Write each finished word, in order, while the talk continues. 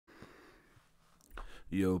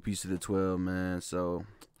Yo, peace to the 12, man. So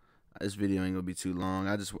this video ain't gonna be too long.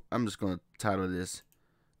 I'm just gonna title this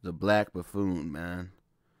 "The Black Buffoon," man,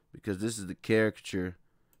 because this is the caricature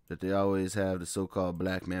that they always have the so-called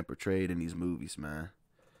black man portrayed in these movies, man.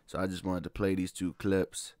 So I just wanted to play these two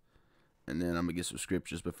clips, and then I'm gonna get some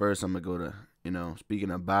scriptures. But first, I'm gonna go to,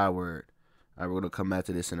 speaking of byword. All right, we're gonna come back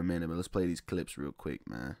to this in a minute, but let's play these clips real quick,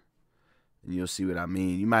 man, and you'll see what I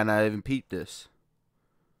mean. You might not even peep this.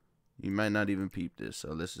 So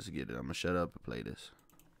let's just get it. I'm gonna shut up and play this.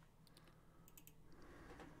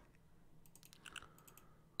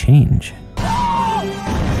 Change.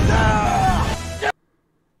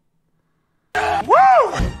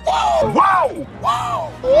 Whoa! Whoa! Whoa!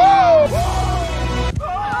 Whoa!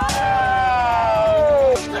 Oh!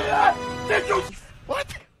 Did you?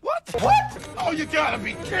 What? What? Oh, you gotta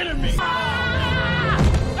be kidding me! Oh!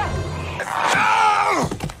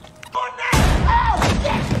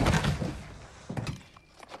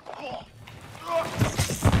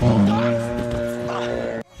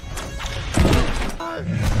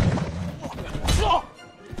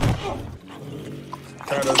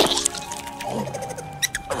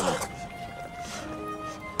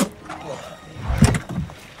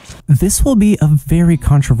 This will be a very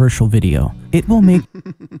controversial video. It will make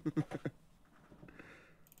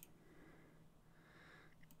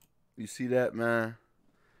You see that, man?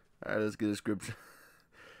 All right, let's get a scripture.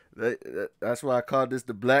 That's why I call this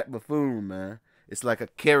the Black Buffoon, man. It's like a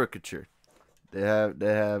caricature. They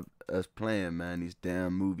have us playing, man, these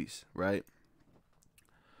damn movies, right?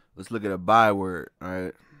 Let's look at a byword, all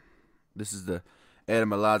right? This is the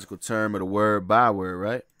etymological term of the word byword,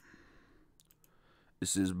 right?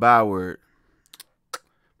 This is byword,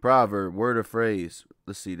 proverb, word or phrase.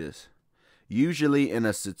 Let's see this. Usually in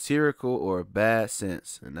a satirical or bad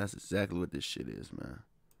sense. And that's exactly what this shit is, man.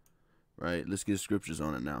 Right? Let's get scriptures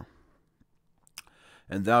on it now.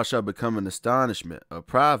 And thou shalt become an astonishment, a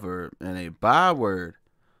proverb, and a byword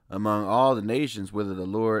among all the nations whither the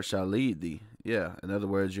Lord shall lead thee. Yeah, in other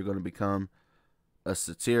words, you're going to become a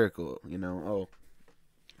satirical,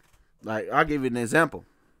 like, I'll give you an example.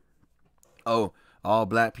 Oh, all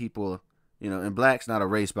black people, and black's not a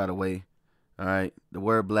race, by the way. All right. The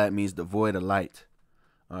word black means devoid of light.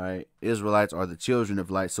 All right. Israelites are the children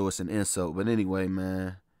of light, so it's an insult. But anyway,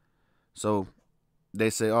 man. So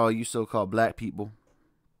they say, oh, you so-called black people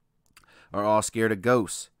are all scared of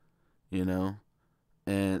ghosts, and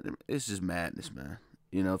it's just madness, man.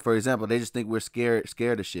 For example, they just think we're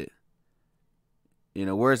scared of shit.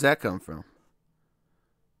 Where's that come from?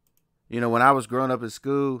 When I was growing up in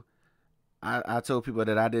school, I told people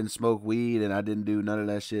that I didn't smoke weed and I didn't do none of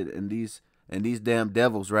that shit. And these damn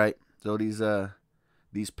devils, right? So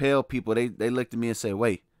these pale people, they looked at me and say,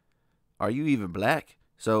 wait, are you even black?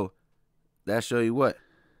 So that show you what?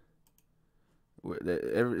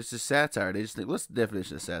 It's just satire. They just think, what's the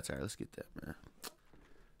definition of satire? Let's get that, man.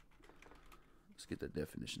 Let's get the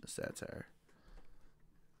definition of satire.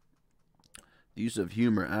 The use of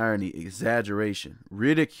humor, irony, exaggeration,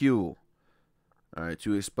 ridicule. All right,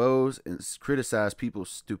 to expose and criticize people's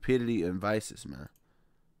stupidity and vices, man.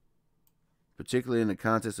 Particularly in the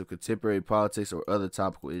context of contemporary politics or other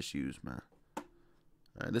topical issues, man. All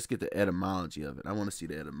right, let's get the etymology of it. I want to see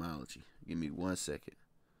the etymology. Give me 1 second.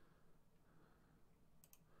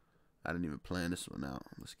 I didn't even plan this one out.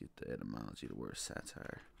 Let's get the etymology of the word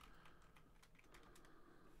satire.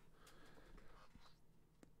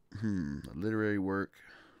 A literary work.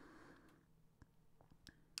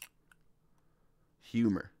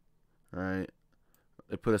 Humor. All right.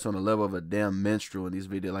 They put us on the level of a damn minstrel in these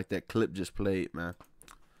videos, like that clip just played, man.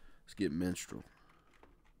 Let's get minstrel.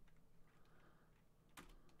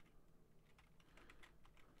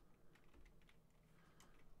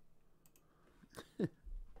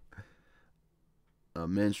 A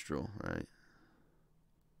minstrel, right?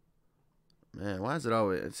 Man, why is it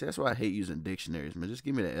always... See, that's why I hate using dictionaries, man. Just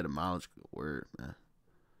give me the etymological word, man.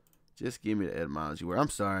 Just give me the etymology word. I'm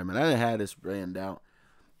sorry, man. I didn't have this brand out.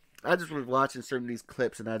 I just was watching some of these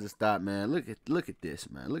clips and I just thought, man, look at this,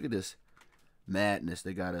 man. Look at this madness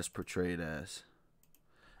they got us portrayed as.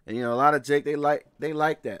 And a lot of Jake, they like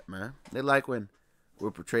that, man. They like when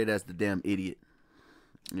we're portrayed as the damn idiot.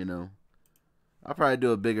 I'll probably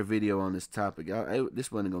do a bigger video on this topic.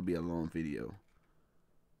 This wasn't gonna be a long video.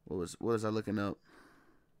 What was I looking up?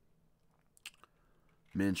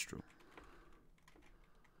 Minstrel.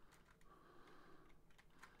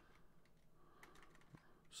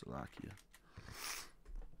 Slovakia.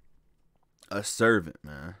 A servant,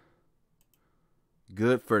 man.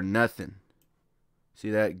 Good for nothing. See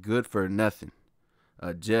that? Good for nothing.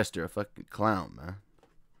 A jester, a fucking clown, man.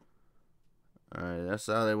 All right, that's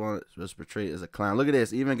how they want us portrayed as a clown. Look at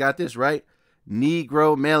this. Even got this right.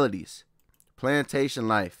 Negro melodies, plantation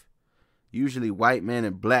life, usually white man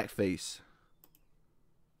in blackface.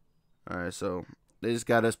 All right, so they just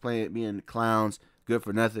got us being clowns, good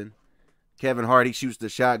for nothing. Kevin Hart, he shoots the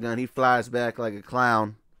shotgun, he flies back like a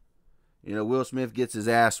clown. You know, Will Smith gets his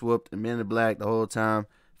ass whooped, and Men in Black the whole time.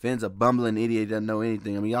 Finn's a bumbling idiot, doesn't know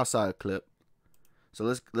anything. I mean, y'all saw a clip. So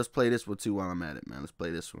let's play this one too while I'm at it, man. Let's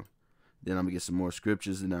play this one. Then I'm gonna get some more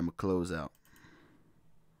scriptures, and then I'm gonna close out.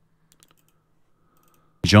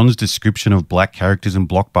 John's description of black characters in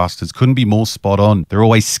blockbusters couldn't be more spot on. They're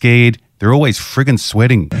always scared. They're always friggin'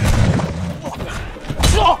 sweating.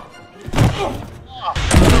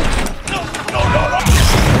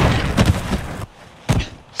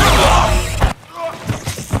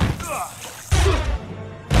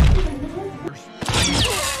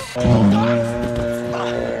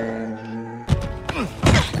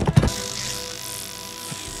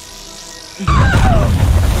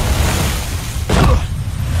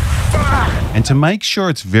 And to make sure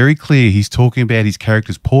it's very clear he's talking about his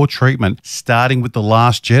character's poor treatment, starting with The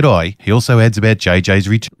Last Jedi, he also adds about JJ's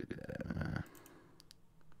return.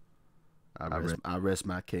 I rest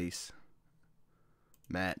my case.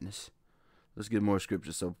 Madness. Let's get more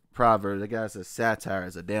scripture. So Proverbs, that guy says satire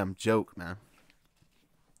is a damn joke, man.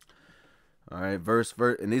 All right, verse,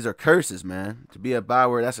 and these are curses, man. To be a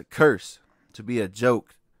byword, that's a curse. To be a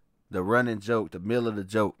joke, the running joke, the middle of the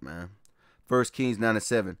joke, man. 1 Kings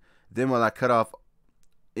 9:7. Then will I cut off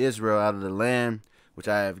Israel out of the land which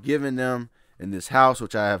I have given them, in this house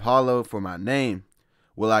which I have hallowed for my name.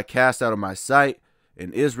 Will I cast out of my sight,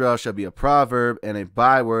 and Israel shall be a proverb and a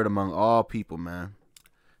byword among all people, man.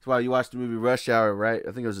 That's why you watched the movie Rush Hour, right?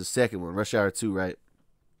 I think it was the second one, Rush Hour 2, right?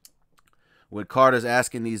 When Carter's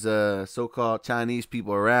asking these so-called Chinese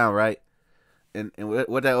people around, right? And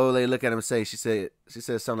what that old lady look at him and say, she said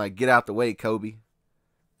something like, "Get out the way, Kobe."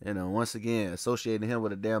 You know, once again, associating him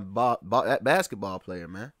with a damn basketball player,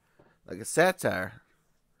 man. Like a satire.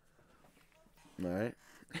 All right?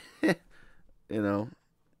 You know,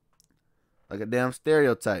 like a damn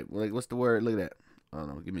stereotype. Like, what's the word? Look at that. Hold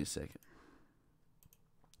on, give me a second.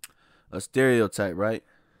 A stereotype, right?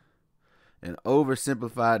 An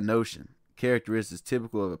oversimplified notion. Characteristics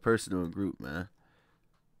typical of a person or a group, man.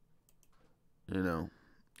 You know,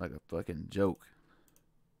 like a fucking joke.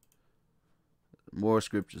 More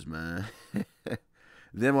scriptures, man.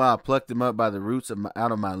 Then will I pluck them up by the roots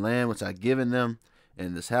out of my land, which I have given them,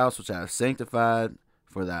 in this house which I have sanctified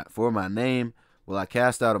for my name, will I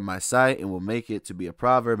cast out of my sight, and will make it to be a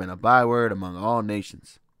proverb and a byword among all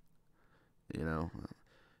nations. You know,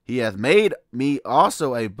 he hath made me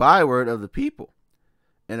also a byword of the people,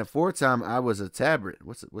 and aforetime I was a tabret.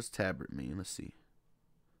 What's tabret mean? Let's see.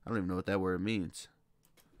 I don't even know what that word means.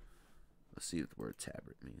 Let's see what the word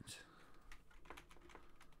tabret means.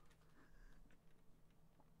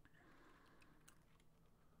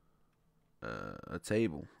 A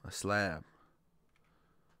table, a slab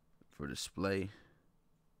for display.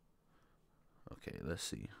 Okay, let's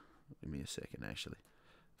see. Give me a second, actually.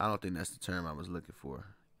 I don't think that's the term I was looking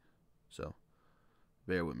for. So,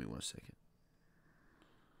 bear with me 1 second.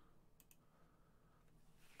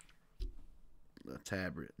 A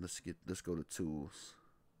tablet. Let's go to tools.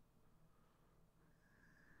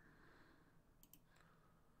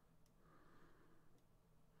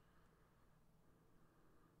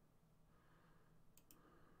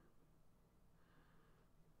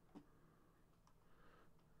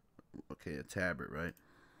 Okay, a tablet, right?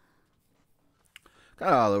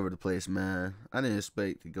 Got all over the place, man. I didn't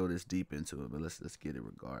expect to go this deep into it, but let's get it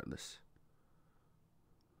regardless.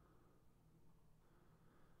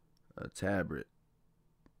 A tablet.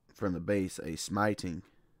 From the base, a smiting.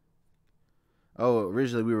 Oh,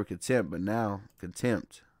 originally we were contempt, but now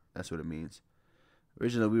contempt. That's what it means.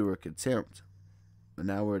 Originally we were contempt, but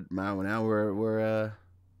now we're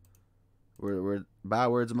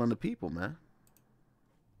bywords among the people, man.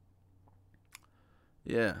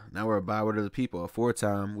 Yeah, now we're a byword of the people.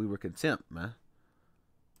 Aforetime we were contempt, man.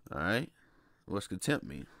 All right, what's contempt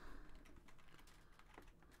mean?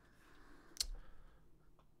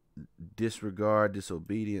 Disregard,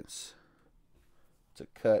 disobedience, to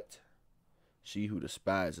cut, she who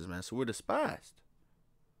despises, man. So we're despised.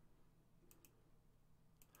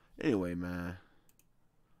 Anyway, man.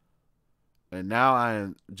 And now I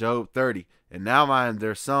am, Job 30, and now I am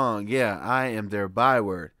their song. Yeah, I am their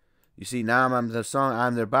byword. You see, now I'm their song,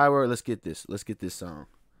 I'm their byword. Let's get this song.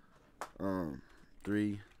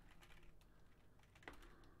 3.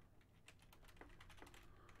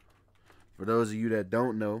 For those of you that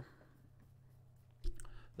don't know,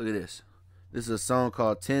 look at this. This is a song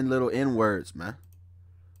called 10 Little N-Words, man.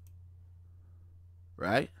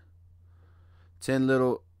 Right? 10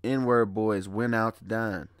 little N-word boys went out to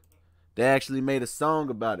dine. They actually made a song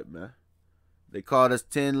about it, man. They called us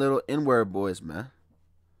 10 little N-word boys, man.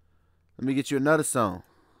 Let me get you another song.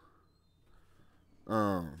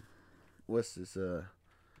 What's this?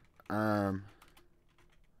 Let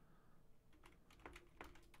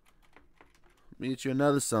me get you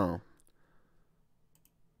another song.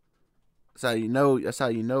 That's how you know. That's how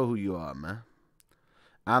you know who you are, man.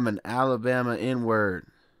 I'm an Alabama N-word.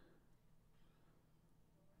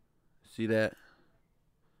 See that?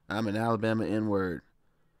 I'm an Alabama N-word.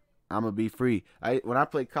 I'm gonna be free. When I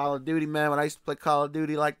play Call of Duty, man, when I used to play Call of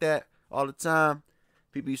Duty like that all the time,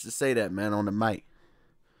 people used to say that, man, on the mic.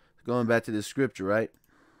 Going back to the scripture, right?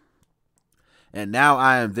 And now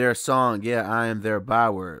I am their song. Yeah, I am their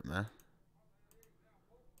byword, man.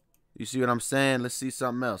 You see what I'm saying? Let's see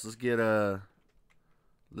something else. Let's get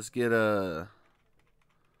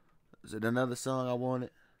is it another song I wanted?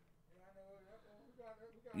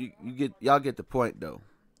 Y'all get the point though.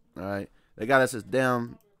 All right. They got us as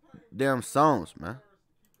damn songs, man.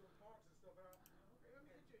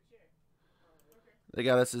 They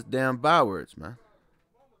got us as damn bywords, man.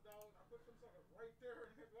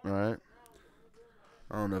 All right.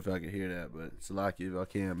 I don't know if I can hear that, but it's lucky if I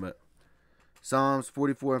can. But Psalms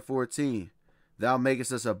 44 and 14. Thou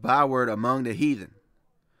makest us a byword among the heathen,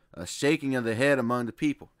 a shaking of the head among the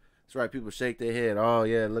people. That's right. People shake their head. Oh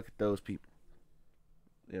yeah, look at those people.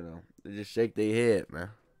 You know, they just shake their head, man.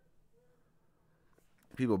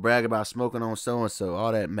 People brag about smoking on so-and-so.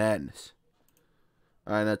 All that madness.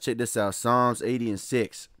 All right, now check this out. Psalms 80 and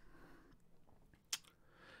 6.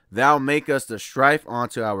 Thou make us the strife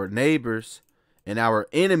unto our neighbors, and our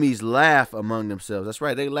enemies laugh among themselves. That's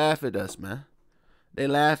right. They laugh at us, man. They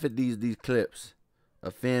laugh at these clips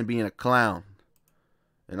of Finn being a clown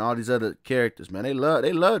and all these other characters, man. They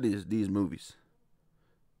love these movies.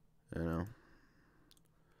 You know.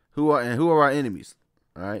 Who are our enemies?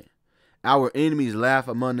 All right. Our enemies laugh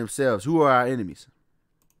among themselves. Who are our enemies?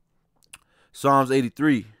 Psalms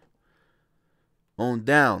 83. On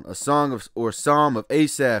down, a song of or psalm of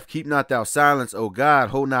Asaph. Keep not thou silence, O God.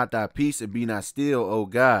 Hold not thy peace, and be not still, O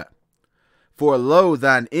God. For lo,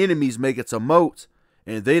 thine enemies make it a moat,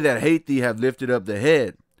 and they that hate thee have lifted up the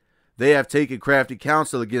head. They have taken crafty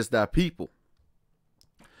counsel against thy people,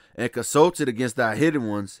 and consulted against thy hidden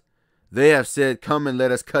ones. They have said, come and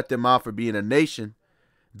let us cut them off for being a nation,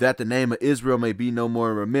 that the name of Israel may be no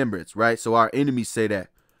more in remembrance, right? So our enemies say that.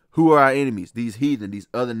 Who are our enemies? These heathen, these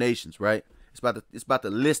other nations, right? It's about to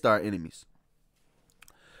list our enemies.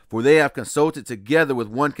 For they have consulted together with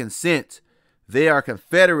one consent. They are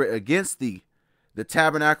confederate against thee. The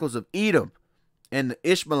tabernacles of Edom, and the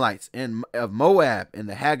Ishmaelites, and of Moab, and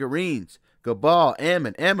the Hagarenes, Gabal,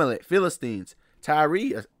 Ammon, Amalek, Philistines,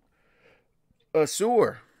 Tyre,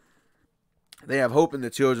 Assur. They have hope in the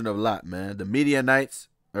children of Lot, man. The Midianites,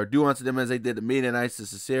 or do unto them as they did the Midianites to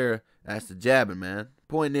Sisera. That's the Jabin, man.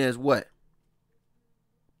 Point is what?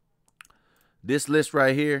 This list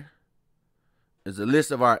right here is a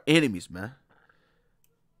list of our enemies, man.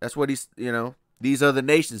 That's what these other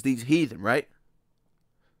nations, these heathen, right?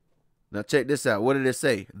 Now check this out. What did it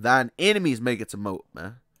say? Thine enemies make it to moat,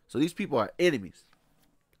 man. So these people are enemies.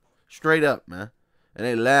 Straight up, man. And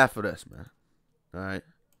they laugh at us, man. All right.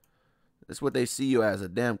 That's what they see you as, a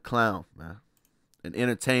damn clown, man. An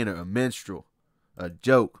entertainer, a minstrel, a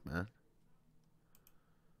joke, man.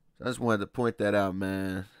 So I just wanted to point that out,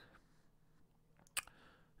 man.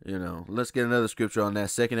 You know, let's get another scripture on that.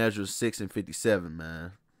 2 Ezra 6 and 57,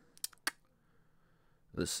 man.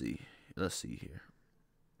 Let's see here.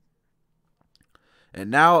 And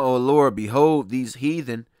now, O Lord, behold, these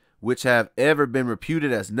heathen, which have ever been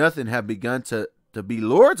reputed as nothing, have begun to be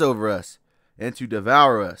lords over us, and to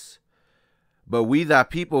devour us. But we, thy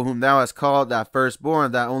people, whom thou hast called thy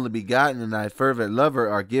firstborn, thy only begotten, and thy fervent lover,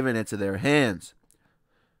 are given into their hands.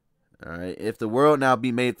 All right. If the world now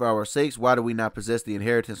be made for our sakes, why do we not possess the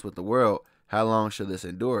inheritance with the world? How long shall this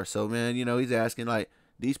endure? So, man, he's asking, like,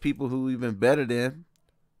 these people who we've been better than,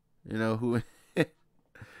 who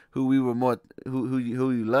we were more, who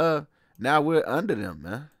you love, now we're under them,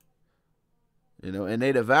 man. And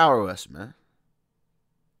they devour us, man.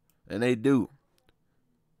 And they do.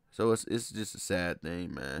 So it's just a sad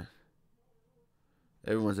thing, man.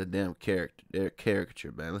 Everyone's a damn character. They're a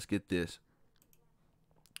caricature, man. Let's get this.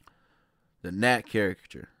 The Nat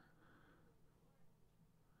caricature.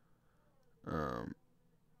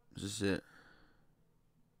 Is this it?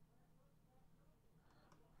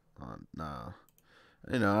 Nah.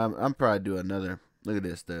 I'm probably do another. Look at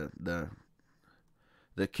this. The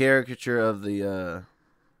the caricature of the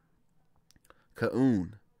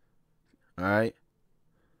Ka'un. All right.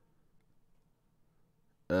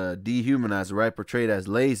 Dehumanized, right? Portrayed as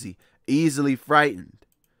lazy, easily frightened,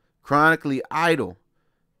 chronically idle,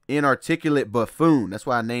 inarticulate buffoon. That's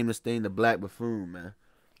why I named this thing the Black Buffoon, man.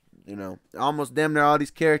 You know, almost damn near all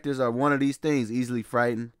these characters are one of these things: easily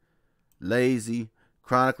frightened, lazy,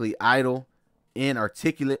 chronically idle,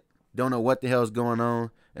 inarticulate, don't know what the hell's going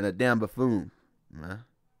on, and a damn buffoon, man.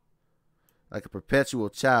 Like a perpetual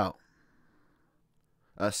child,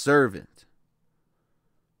 a servant.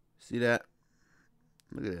 See that?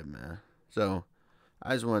 Look at that, man. So,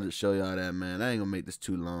 I just wanted to show y'all that, man. I ain't gonna make this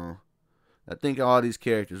too long. I think of all these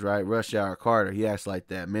characters, right? Rush Hour Carter, he acts like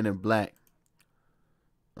that. Men in Black.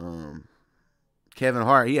 Kevin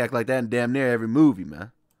Hart, he act like that in damn near every movie,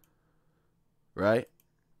 man. Right?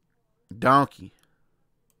 Donkey.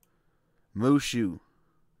 Mushu.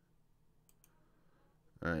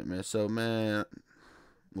 Alright, man. So, man,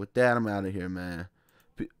 with that, I'm out of here, man.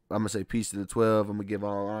 I'm going to say peace to the 12. I'm going to give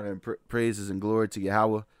all honor and praises and glory to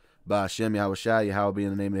Yahawah, by Hashem, yahawashi, Yahawah being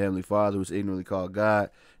the name of the Heavenly Father, who is ignorantly called God,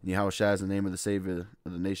 and yahawashi is the name of the Savior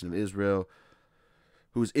of the nation of Israel,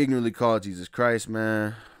 who is ignorantly called Jesus Christ,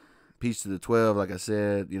 man. Peace to the 12, like I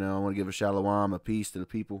said. You know, I want to give a shalom, a peace to the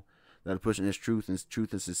people that are pushing this truth and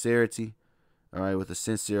sincerity, all right, with a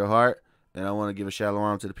sincere heart. And I want to give a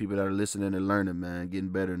shalom to the people that are listening and learning, man, getting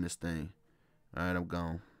better in this thing. All right, I'm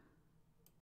gone.